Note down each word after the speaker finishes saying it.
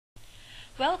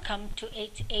Welcome to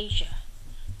 8ightAsia.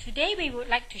 Today we would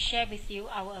like to share with you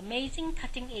our amazing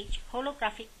cutting-edge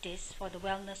holographic disc for the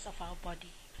wellness of our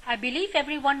body. I believe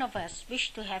every one of us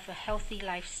wish to have a healthy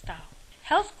lifestyle.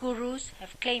 Health gurus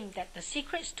have claimed that the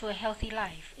secrets to a healthy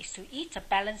life is to eat a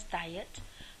balanced diet,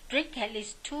 drink at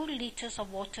least 2 liters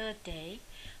of water a day,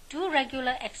 do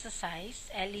regular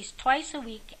exercise at least twice a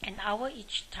week, an hour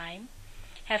each time,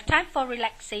 have time for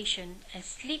relaxation, and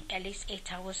sleep at least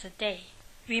 8 hours a day.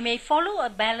 We may follow a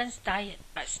balanced diet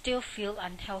but still feel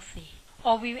unhealthy,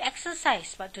 or we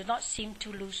exercise but do not seem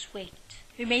to lose weight.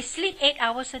 We may sleep 8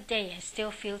 hours a day and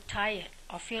still feel tired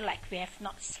or feel like we have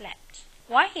not slept.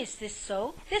 Why is this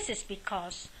so? This is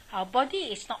because our body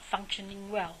is not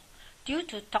functioning well due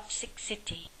to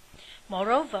toxicity.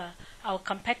 Moreover, our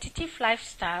competitive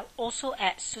lifestyle also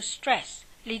adds to stress,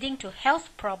 leading to health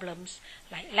problems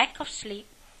like lack of sleep,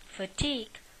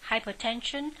 fatigue,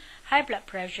 hypertension, high blood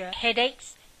pressure,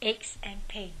 headaches, aches, and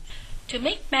pains. To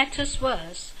make matters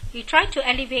worse, we try to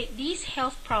alleviate these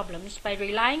health problems by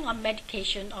relying on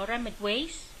medication or remedy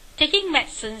ways. Taking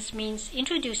medicines means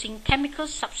introducing chemical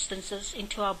substances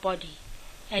into our body,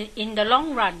 and in the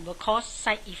long run will cause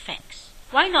side effects.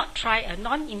 Why not try a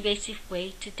non-invasive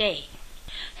way today?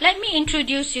 Let me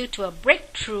introduce you to a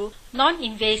breakthrough,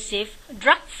 non-invasive,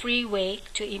 drug-free way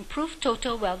to improve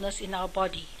total wellness in our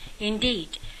body.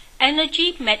 Indeed,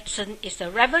 energy medicine is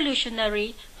the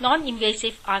revolutionary,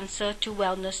 non-invasive answer to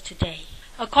wellness today.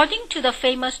 According to the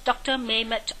famous Dr.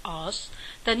 Mehmet Oz,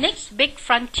 the next big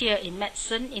frontier in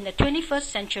medicine in the 21st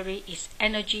century is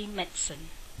energy medicine.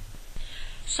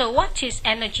 So what is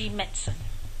energy medicine?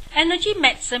 Energy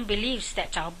medicine believes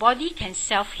that our body can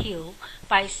self-heal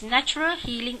by its natural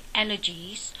healing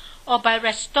energies or by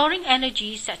restoring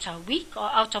energies that are weak or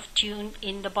out of tune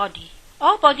in the body.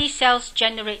 All body cells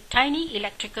generate tiny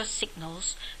electrical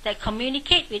signals that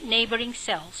communicate with neighboring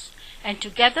cells, and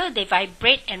together they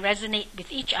vibrate and resonate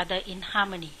with each other in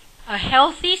harmony. A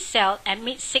healthy cell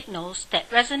emits signals that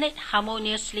resonate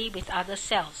harmoniously with other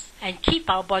cells and keep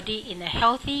our body in a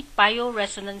healthy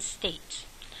bioresonance state.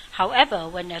 However,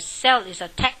 when a cell is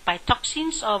attacked by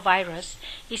toxins or virus,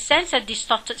 it sends a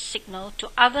distorted signal to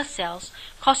other cells,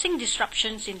 causing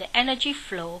disruptions in the energy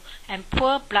flow and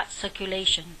poor blood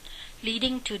circulation,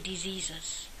 leading to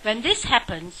diseases. When this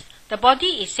happens, the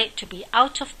body is said to be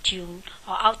out of tune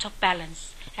or out of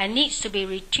balance and needs to be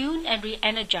retuned and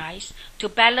re-energized to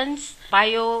balance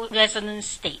bioresonance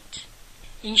state.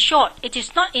 In short, it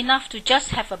is not enough to just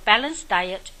have a balanced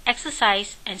diet,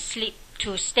 exercise, and sleep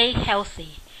to stay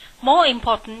healthy. More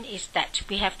important is that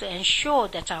we have to ensure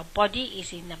that our body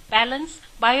is in a balanced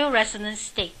bioresonance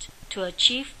state to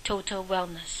achieve total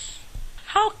wellness.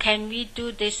 How can we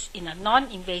do this in a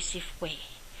non-invasive way?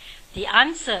 The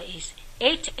answer is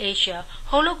 8ightAsia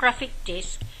Holographic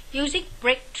Disc using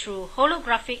breakthrough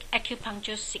holographic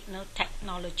acupuncture signal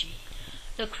technology.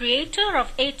 The creator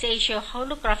of 8ightAsia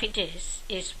Holographic Disc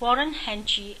is Warren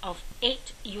Henchey of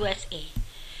 8USA.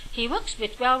 He works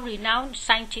with well-renowned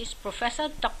scientist Professor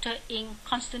Dr. Ing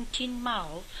Constantine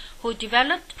Mao, who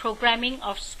developed programming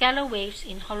of scalar waves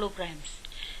in holograms.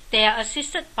 They are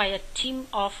assisted by a team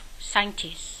of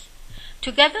scientists.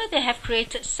 Together they have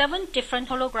created 7 different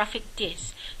holographic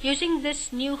discs using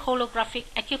this new holographic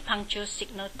acupuncture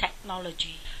signal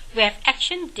technology. We have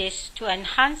action discs to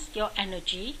enhance your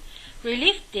energy,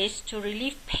 relief discs to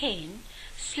relieve pain,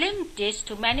 slim discs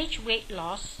to manage weight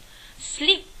loss,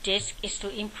 sleep disc is to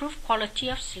improve quality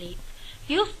of sleep,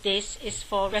 youth disc is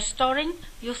for restoring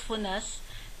youthfulness,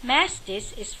 mass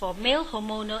disc is for male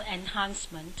hormonal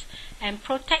enhancement, and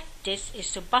protect disc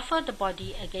is to buffer the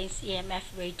body against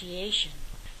EMF radiation.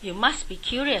 You must be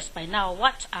curious by now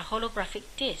what are holographic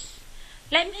discs.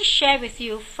 Let me share with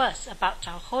you first about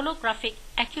our holographic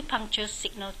acupuncture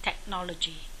signal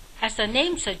technology. As the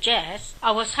name suggests,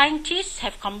 our scientists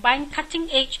have combined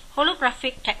cutting-edge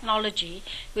holographic technology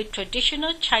with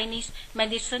traditional Chinese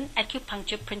medicine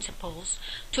acupuncture principles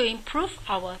to improve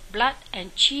our blood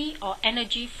and qi or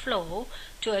energy flow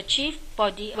to achieve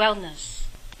body wellness.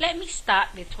 Let me start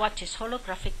with what is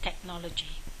holographic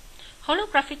technology.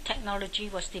 Holographic technology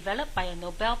was developed by a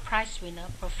Nobel Prize winner,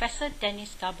 Professor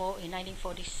Denis Gabor, in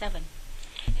 1947.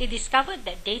 He discovered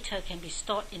that data can be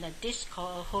stored in a disc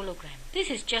called a hologram.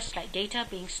 This is just like data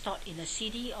being stored in a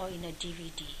CD or in a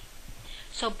DVD.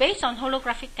 So based on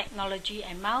holographic technology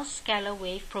and mild scalar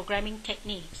wave programming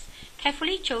techniques,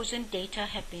 carefully chosen data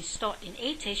have been stored in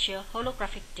 8ightAsia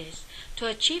holographic discs to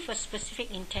achieve a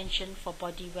specific intention for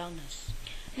body wellness.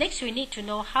 Next, we need to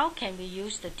know how can we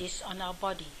use the disc on our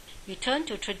body. We turn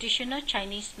to traditional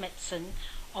Chinese medicine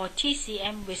or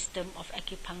TCM wisdom of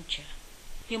acupuncture.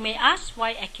 You may ask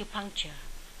why acupuncture.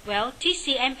 Well,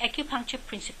 TCM acupuncture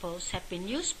principles have been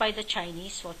used by the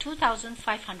Chinese for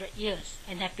 2,500 years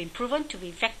and have been proven to be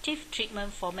effective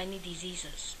treatment for many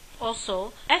diseases.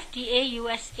 Also, FDA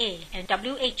USA and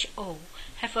WHO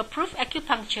have approved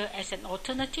acupuncture as an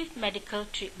alternative medical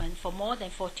treatment for more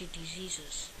than 40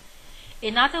 diseases.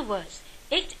 In other words,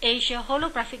 8ightAsia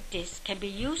Holographic Disc can be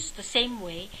used the same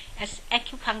way as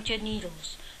acupuncture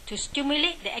needles to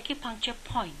stimulate the acupuncture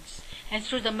points, and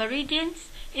through the meridians,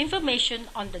 information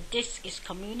on the disc is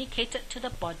communicated to the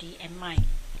body and mind.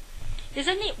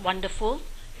 Isn't it wonderful?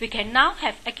 We can now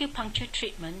have acupuncture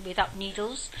treatment without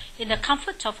needles in the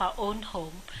comfort of our own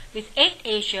home with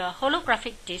 8ightAsia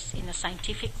Holographic Disc in a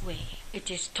scientific way.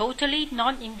 It is totally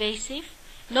non-invasive,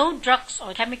 no drugs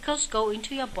or chemicals go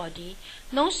into your body,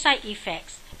 no side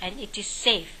effects, and it is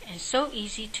safe and so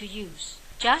easy to use.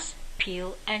 Just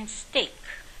peel and stick.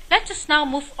 Let us now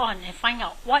move on and find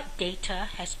out what data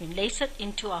has been lasered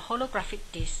into our holographic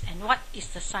disc and what is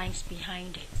the science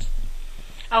behind it.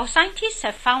 Our scientists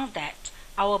have found that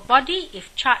our body,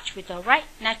 if charged with the right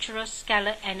natural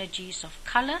scalar energies of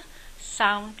color,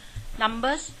 sound,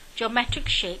 numbers, geometric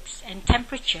shapes, and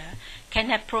temperature, can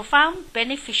have profound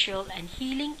beneficial and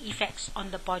healing effects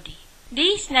on the body.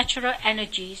 These natural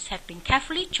energies have been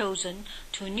carefully chosen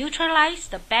to neutralize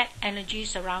the bad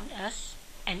energies around us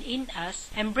and in us,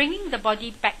 and bringing the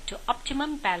body back to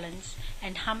optimum balance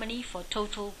and harmony for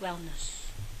total wellness.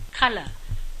 Color.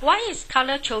 Why is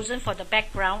color chosen for the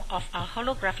background of our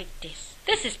holographic disc?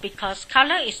 This is because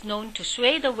color is known to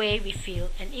sway the way we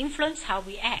feel and influence how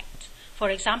we act.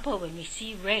 For example, when we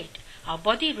see red, our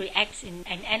body reacts in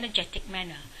an energetic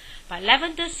manner, but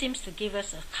lavender seems to give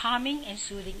us a calming and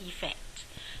soothing effect.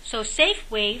 So safe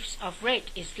waves of red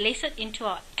is lasered into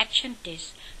our action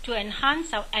disc to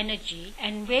enhance our energy,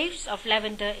 and waves of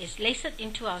lavender is lasered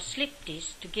into our sleep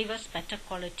disc to give us better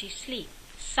quality sleep.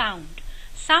 Sound.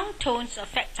 Sound tones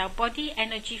affect our body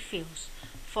energy fields.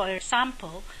 For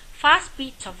example, fast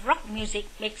beats of rock music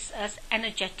makes us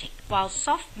energetic, while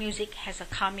soft music has a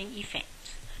calming effect.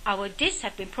 Our discs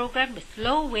have been programmed with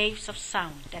low waves of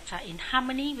sound that are in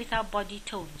harmony with our body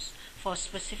tones for a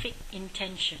specific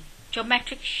intention.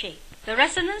 Geometric shape. The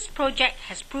Resonance Project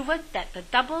has proven that the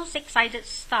double six-sided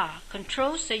star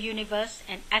controls the universe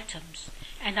and atoms,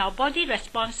 and our body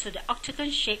responds to the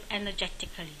octagon shape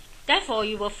energetically. Therefore,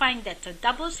 you will find that the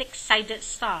double six-sided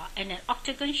star and an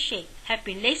octagon shape have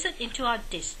been lasered into our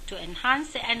disc to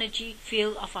enhance the energy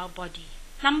field of our body.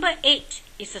 Number 8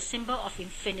 is a symbol of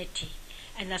infinity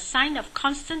and a sign of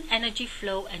constant energy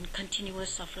flow and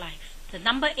continuous of life. The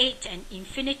number 8 and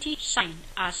infinity sign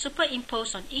are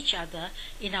superimposed on each other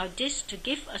in our disc to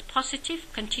give a positive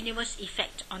continuous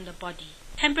effect on the body.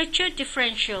 Temperature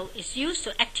differential is used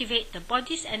to activate the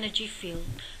body's energy field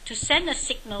to send a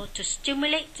signal to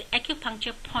stimulate the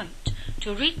acupuncture point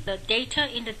to read the data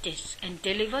in the disc and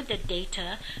deliver the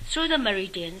data through the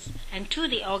meridians and to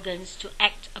the organs to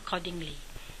act accordingly.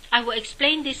 I will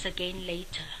explain this again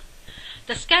later.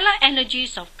 The scalar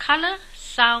energies of color,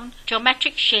 sound,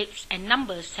 geometric shapes, and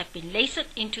numbers have been lasered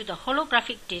into the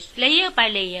holographic disc layer by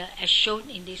layer as shown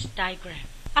in this diagram.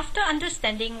 After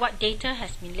understanding what data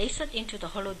has been lasered into the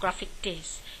holographic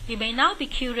disc, you may now be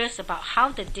curious about how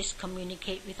the disc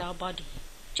communicates with our body.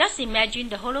 Just imagine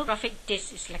the holographic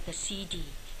disc is like a CD,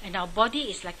 and our body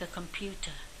is like a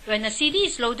computer. When a CD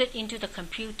is loaded into the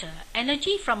computer,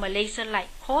 energy from a laser light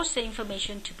causes the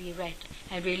information to be read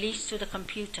and released to the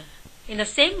computer. In the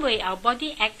same way, our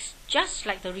body acts just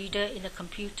like the reader in the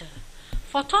computer.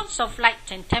 Photons of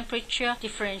light and temperature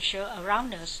differential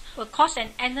around us will cause an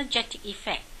energetic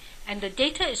effect, and the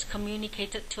data is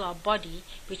communicated to our body,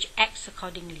 which acts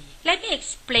accordingly. Let me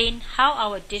explain how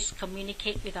our discs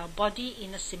communicate with our body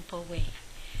in a simple way.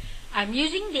 I'm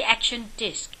using the action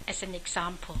disc as an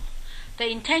example. The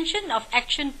intention of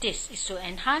action disc is to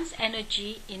enhance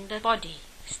energy in the body.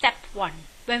 Step 1.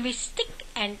 When we stick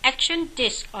an action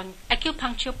disc on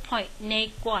acupuncture point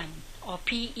Ne Guan or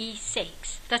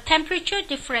PE6, the temperature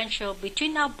differential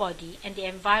between our body and the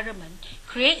environment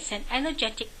creates an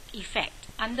energetic effect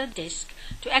on the disc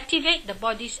to activate the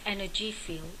body's energy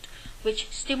field, which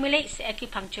stimulates the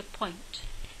acupuncture point.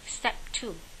 Step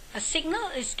 2. A signal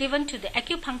is given to the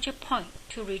acupuncture point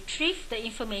to retrieve the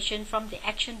information from the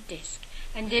action disc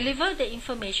and deliver the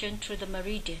information through the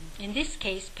meridian, in this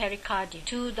case pericardium,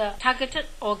 to the targeted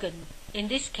organ, in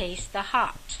this case the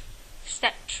heart.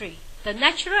 Step 3. The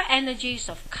natural energies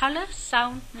of color,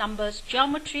 sound, numbers,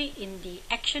 geometry in the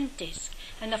action disc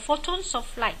and the photons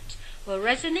of light will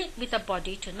resonate with the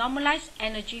body to normalize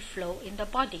energy flow in the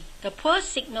body. The poor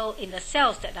signal in the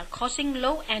cells that are causing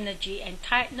low energy and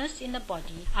tiredness in the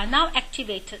body are now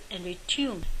activated and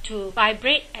retuned to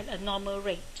vibrate at a normal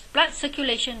rate. Blood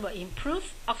circulation will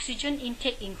improve, oxygen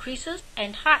intake increases,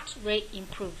 and heart rate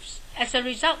improves. As a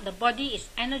result, the body is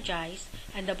energized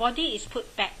and the body is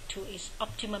put back to its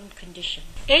optimum condition.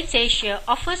 8ightAsia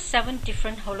offers 7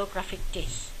 different holographic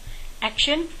discs: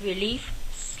 Action, Relief,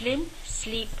 Slim,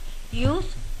 Sleep,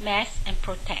 Youth, Mass, and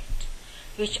Protect,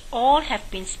 which all have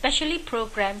been specially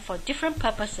programmed for different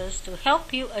purposes to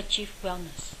help you achieve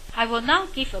wellness. I will now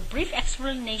give a brief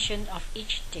explanation of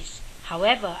each disc.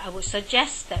 However, I would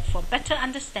suggest that for better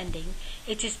understanding,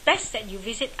 it is best that you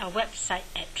visit our website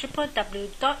at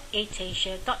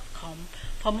www.8ightAsia.com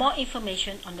for more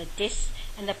information on the disc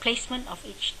and the placement of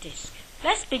each disc.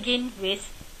 Let's begin with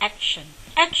Action.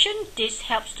 Action disc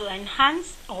helps to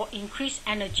enhance or increase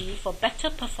energy for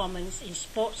better performance in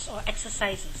sports or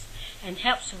exercises and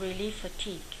helps relieve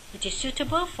fatigue. It is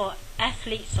suitable for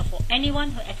athletes or for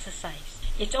anyone who exercises.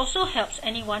 It also helps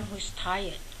anyone who is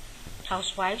tired: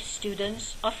 housewives,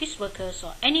 students, office workers,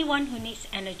 or anyone who needs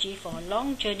energy for a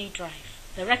long journey drive.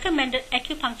 The recommended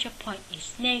acupuncture point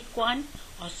is Nei Guan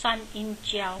or San Yin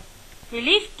Jiao.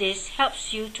 Relief disc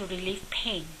helps you to relieve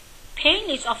pain. Pain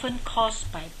is often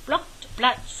caused by blocked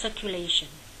blood circulation.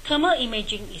 Thermal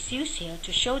imaging is used here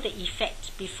to show the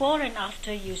effect before and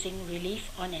after using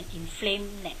relief on an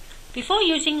inflamed neck. Before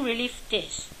using relief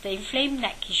disc, the inflamed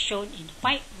neck is shown in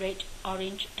white, red,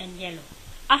 orange, and yellow.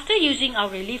 After using our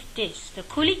relief disc, the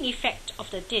cooling effect of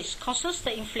the disc causes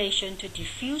the inflammation to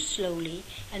diffuse slowly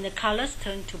and the colors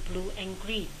turn to blue and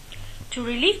green. To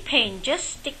relieve pain,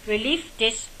 just stick relief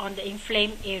disc on the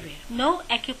inflamed area. No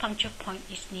acupuncture point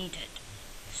is needed.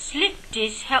 Sleep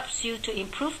disc helps you to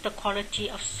improve the quality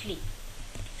of sleep.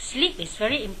 Sleep is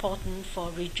very important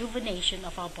for rejuvenation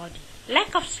of our body.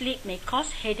 Lack of sleep may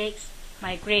cause headaches,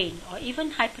 migraine, or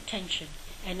even hypertension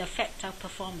and affect our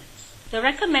performance. The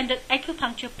recommended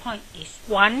acupuncture point is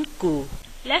Wan Gu,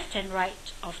 left and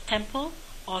right of temple,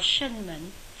 or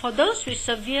Shenmen. For those with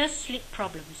severe sleep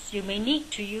problems, you may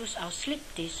need to use our sleep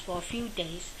disc for a few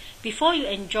days before you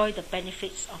enjoy the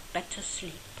benefits of better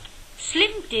sleep.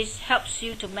 Slim disc helps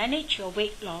you to manage your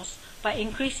weight loss by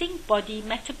increasing body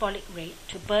metabolic rate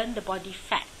to burn the body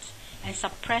fat and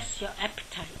suppress your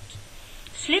appetite.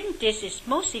 Slim disc is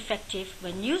most effective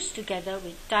when used together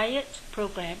with diet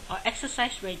program or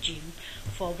exercise regime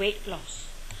for weight loss.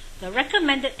 The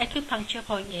recommended acupuncture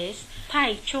point is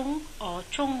Tai Chung or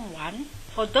Chung Wan.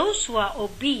 For those who are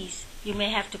obese, you may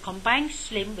have to combine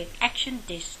Slim with Action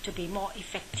disc to be more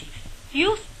effective.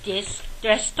 Youth disc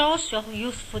restores your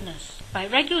youthfulness by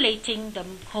regulating the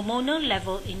hormonal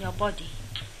level in your body.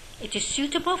 It is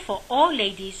suitable for all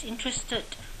ladies interested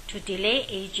to delay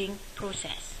aging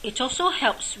process. It also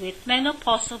helps with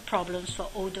menopausal problems for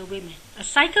older women. A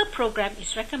cycle program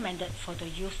is recommended for the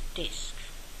youth disc.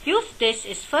 Youth disc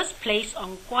is first placed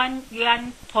on Guan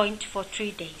Yuan point for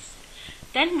 3 days.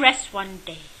 Then rest 1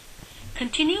 day.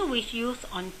 Continue with youth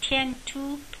on Tian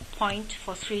Tu point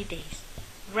for 3 days.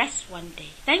 Rest 1 day.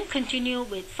 Then continue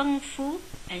with Feng Fu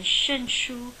and Shen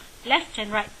Shu left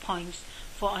and right points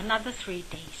for another 3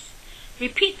 days.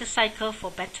 Repeat the cycle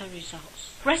for better results.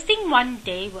 Resting 1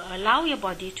 day will allow your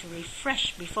body to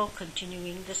refresh before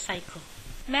continuing the cycle.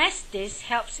 Mass disc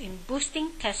helps in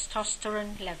boosting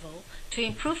testosterone level to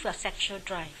improve your sexual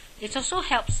drive. It also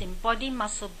helps in body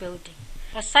muscle building.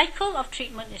 A cycle of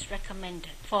treatment is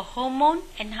recommended. For hormone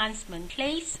enhancement,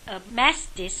 place a mass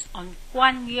disc on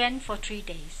Guan Yuan for 3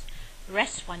 days.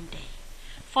 Rest 1 day.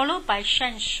 Followed by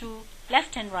Shan Shu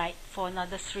left and right for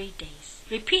another 3 days.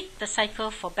 Repeat the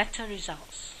cycle for better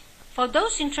results. For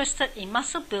those interested in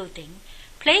muscle building,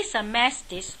 place a mass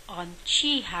disc on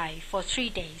Qi Hai for 3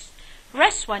 days.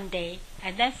 Rest 1 day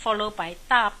and then followed by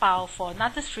Da Bao for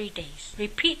another 3 days.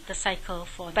 Repeat the cycle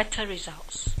for better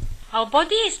results. Our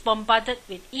body is bombarded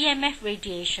with EMF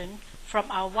radiation from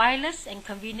our wireless and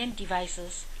convenient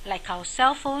devices like our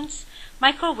cell phones,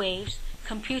 microwaves,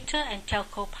 computer and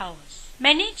telco powers.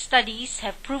 Many studies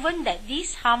have proven that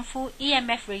these harmful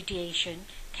EMF radiation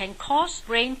can cause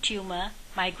brain tumor,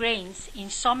 migraines,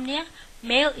 insomnia,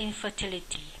 male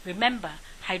infertility. Remember,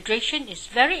 hydration is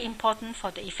very important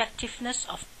for the effectiveness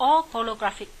of all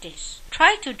holographic discs.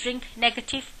 Try to drink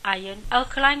negative ion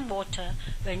alkaline water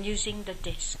when using the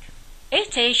disc.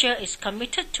 8ightAsia is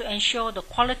committed to ensure the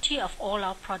quality of all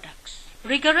our products.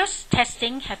 Rigorous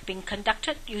testing have been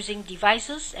conducted using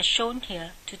devices as shown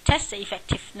here to test the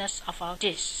effectiveness of our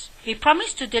discs. We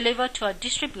promise to deliver to our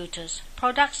distributors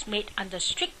products made under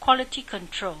strict quality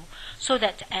control so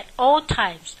that at all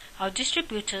times our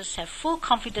distributors have full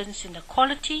confidence in the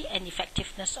quality and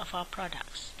effectiveness of our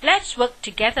products. Let's work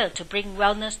together to bring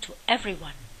wellness to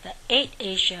everyone. The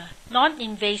 8ightAsia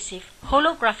non-invasive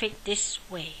holographic disc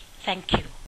way. Thank you.